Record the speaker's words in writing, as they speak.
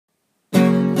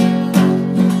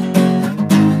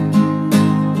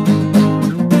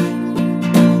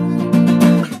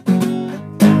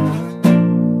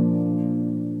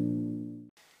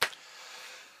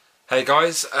Hey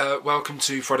guys, welcome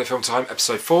to Friday Film Time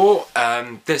episode 4.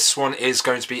 This one is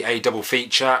going to be a double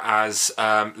feature as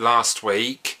last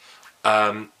week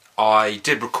I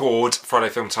did record Friday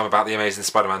Film Time about The Amazing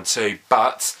Spider-Man 2,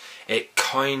 but it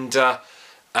kinda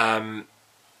lost,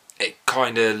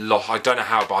 I don't know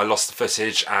how, but I lost the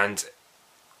footage and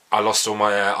I lost all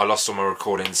my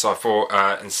recordings, so I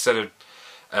thought instead of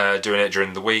doing it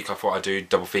during the week, I thought I'd do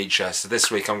double feature. So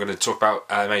this week I'm going to talk about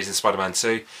Amazing Spider-Man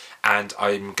 2, and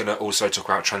I'm going to also talk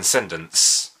about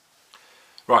Transcendence.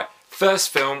 Right, first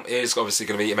film is obviously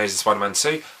going to be Amazing Spider-Man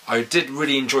 2. I did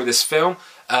really enjoy this film.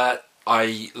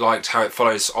 I liked how it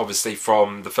follows obviously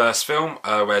from the first film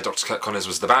where Dr. Kirk Connors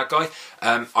was the bad guy.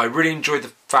 I really enjoyed the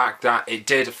fact that it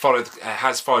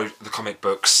has followed the comic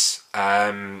books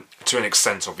to an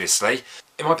extent, obviously.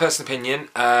 In my personal opinion,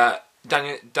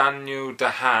 Daniel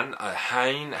DeHaan,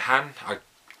 I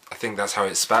think that's how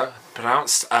it's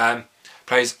pronounced,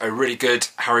 plays a really good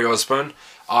Harry Osborn.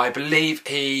 I believe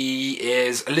he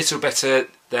is a little better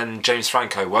than James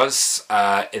Franco was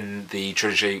in the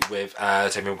trilogy with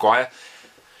Tobey Maguire.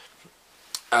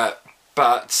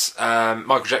 But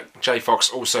Michael J. Fox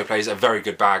also plays a very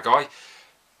good bad guy.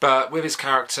 But with his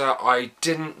character, I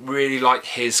didn't really like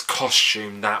his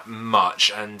costume that much,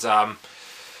 and I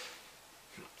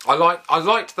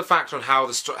liked the fact on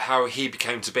how he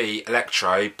became to be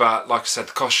Electro, but like I said,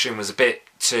 the costume was a bit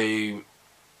too.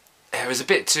 It was a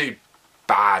bit too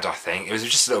bad. I think it was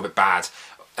just a little bit bad.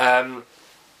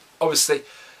 Obviously,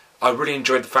 I really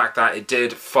enjoyed the fact that it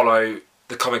did follow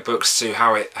the comic books to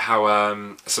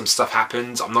how some stuff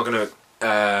happened. I'm not going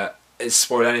to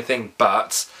spoil anything,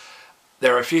 but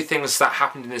there are a few things that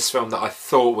happened in this film that I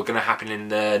thought were going to happen in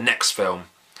the next film,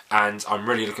 and I'm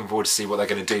really looking forward to see what they're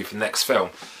going to do for the next film.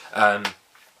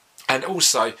 And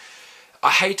also, I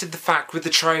hated the fact with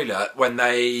the trailer when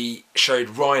they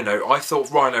showed Rhino. I thought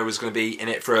Rhino was going to be in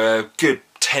it for a good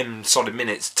 10 solid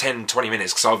minutes, 10-20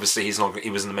 minutes, because obviously he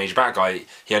wasn't the major bad guy.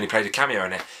 He only played a cameo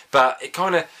in it. But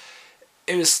I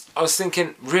was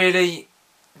thinking, really,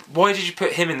 why did you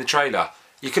put him in the trailer?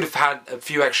 You could have had a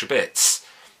few extra bits.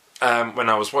 When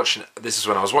I was watching it, this is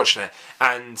when I was watching it,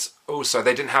 and also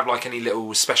they didn't have like any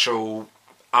little special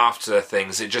after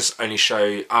things. It just only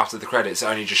showed after the credits. It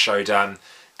only just showed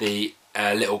the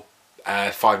little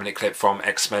 5-minute clip from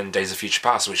X-Men: Days of Future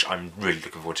Past, which I'm really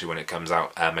looking forward to when it comes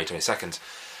out May 22nd.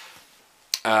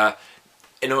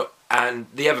 And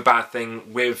the other bad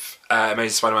thing with Amazing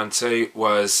Spider-Man 2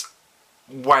 was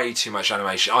way too much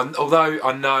animation. Although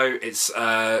I know it's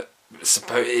going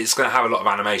to have a lot of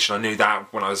animation. I knew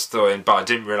that when I was doing, but I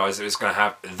didn't realise it was going to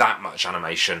have that much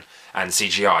animation and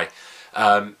CGI.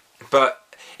 But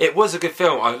it was a good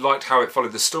film. I liked how it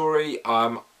followed the story.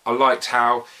 I liked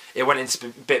how it went into a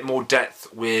bit more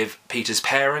depth with Peter's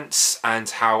parents and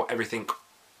how everything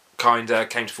kind of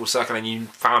came to full circle, and you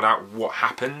found out what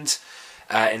happened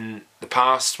in the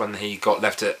past when he got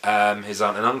left at his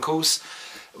aunt and uncle's,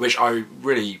 which I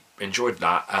really enjoyed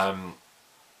that.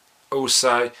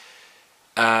 Also,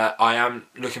 I am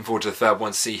looking forward to the third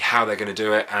one to see how they're going to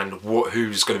do it and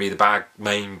who's going to be the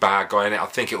main bad guy in it. I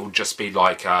think it will just be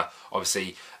like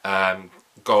obviously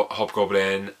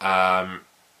Hobgoblin,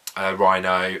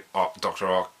 Rhino, Dr.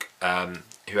 Ock,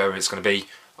 whoever it's going to be.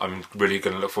 I'm really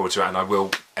going to look forward to it, and I will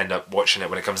end up watching it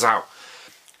when it comes out.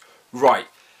 Right,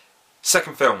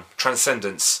 second film,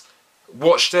 Transcendence.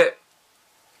 Watched it,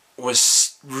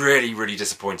 was really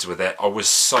disappointed with it. I was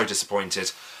so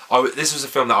disappointed. This was a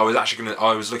film that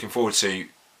I was looking forward to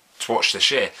watch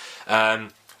this year.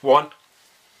 One,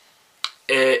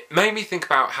 it made me think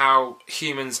about how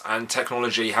humans and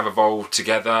technology have evolved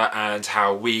together, and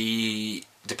how we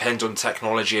depend on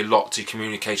technology a lot to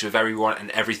communicate with everyone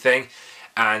and everything,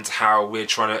 and how we're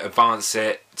trying to advance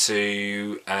it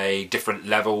to a different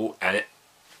level and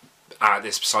at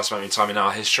this precise moment in time in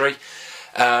our history.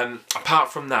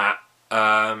 Apart from that,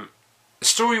 the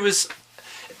story was...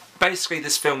 Basically,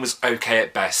 this film was okay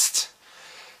at best.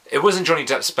 It wasn't Johnny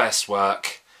Depp's best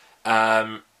work.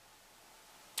 The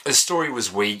story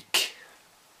was weak.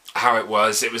 It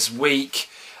was weak.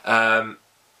 I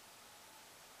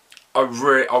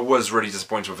was really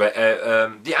disappointed with it.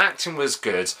 The acting was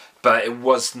good, but it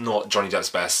was not Johnny Depp's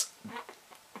best.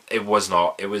 It was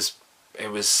not. It was.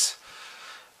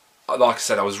 Like I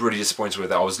said, I was really disappointed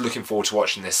with it. I was looking forward to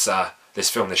watching this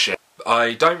film this year.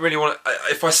 I don't really want to...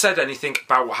 If I said anything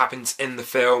about what happens in the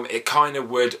film, it kind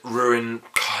of would ruin...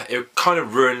 It would kind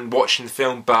of ruin watching the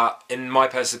film, but in my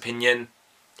personal opinion,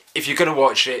 if you're going to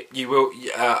watch it, you will...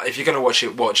 if you're going to watch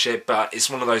it, but it's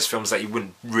one of those films that you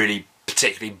wouldn't really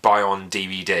particularly buy on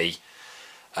DVD.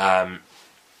 Or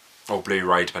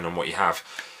Blu-ray, depending on what you have.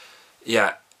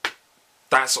 Yeah.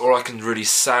 that's all I can really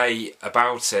say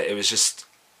about it. It was just,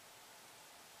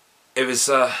 it was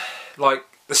like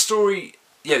the story.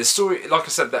 Yeah, the story. Like I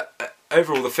said, that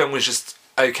overall the film was just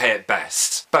okay at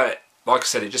best. But like I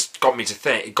said, it just got me to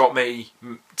think. It got me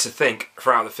to think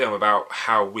throughout the film about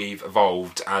how we've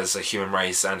evolved as a human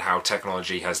race and how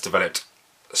technology has developed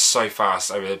so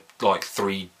fast over like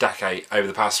over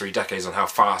the past 3 decades, on how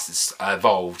fast it's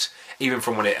evolved. Even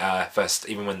from when it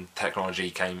even when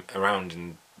technology came around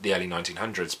in the early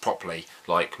 1900s properly,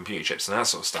 like computer chips and that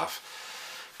sort of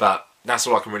stuff. But that's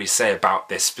all I can really say about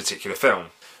this particular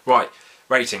film. Right,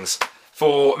 ratings.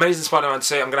 For Amazing Spider-Man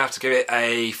 2, I'm going to have to give it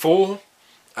a 4.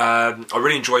 I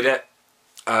really enjoyed it,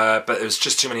 but there was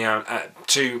just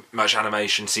too much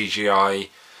animation, CGI.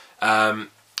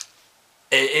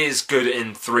 It is good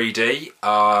in 3D.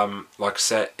 Like I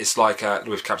said, it's like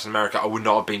with Captain America, I would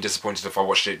not have been disappointed if I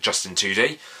watched it just in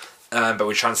 2D. But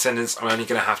with Transcendence, I'm only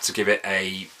going to have to give it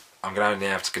a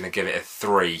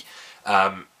 3.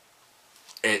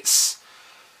 The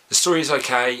story is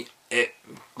okay.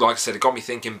 Like I said, it got me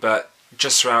thinking, but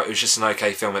just throughout, it was just an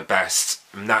okay film at best.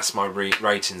 And that's my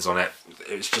ratings on it.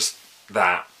 It was just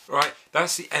that. Right,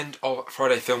 that's the end of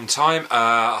Friday Film Time.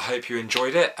 I hope you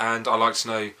enjoyed it, and I'd like to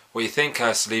know what you think,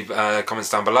 so leave comments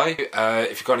down below.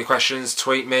 If you've got any questions,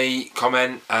 tweet me,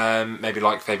 comment, maybe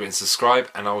like, favourite and subscribe,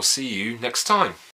 and I will see you next time.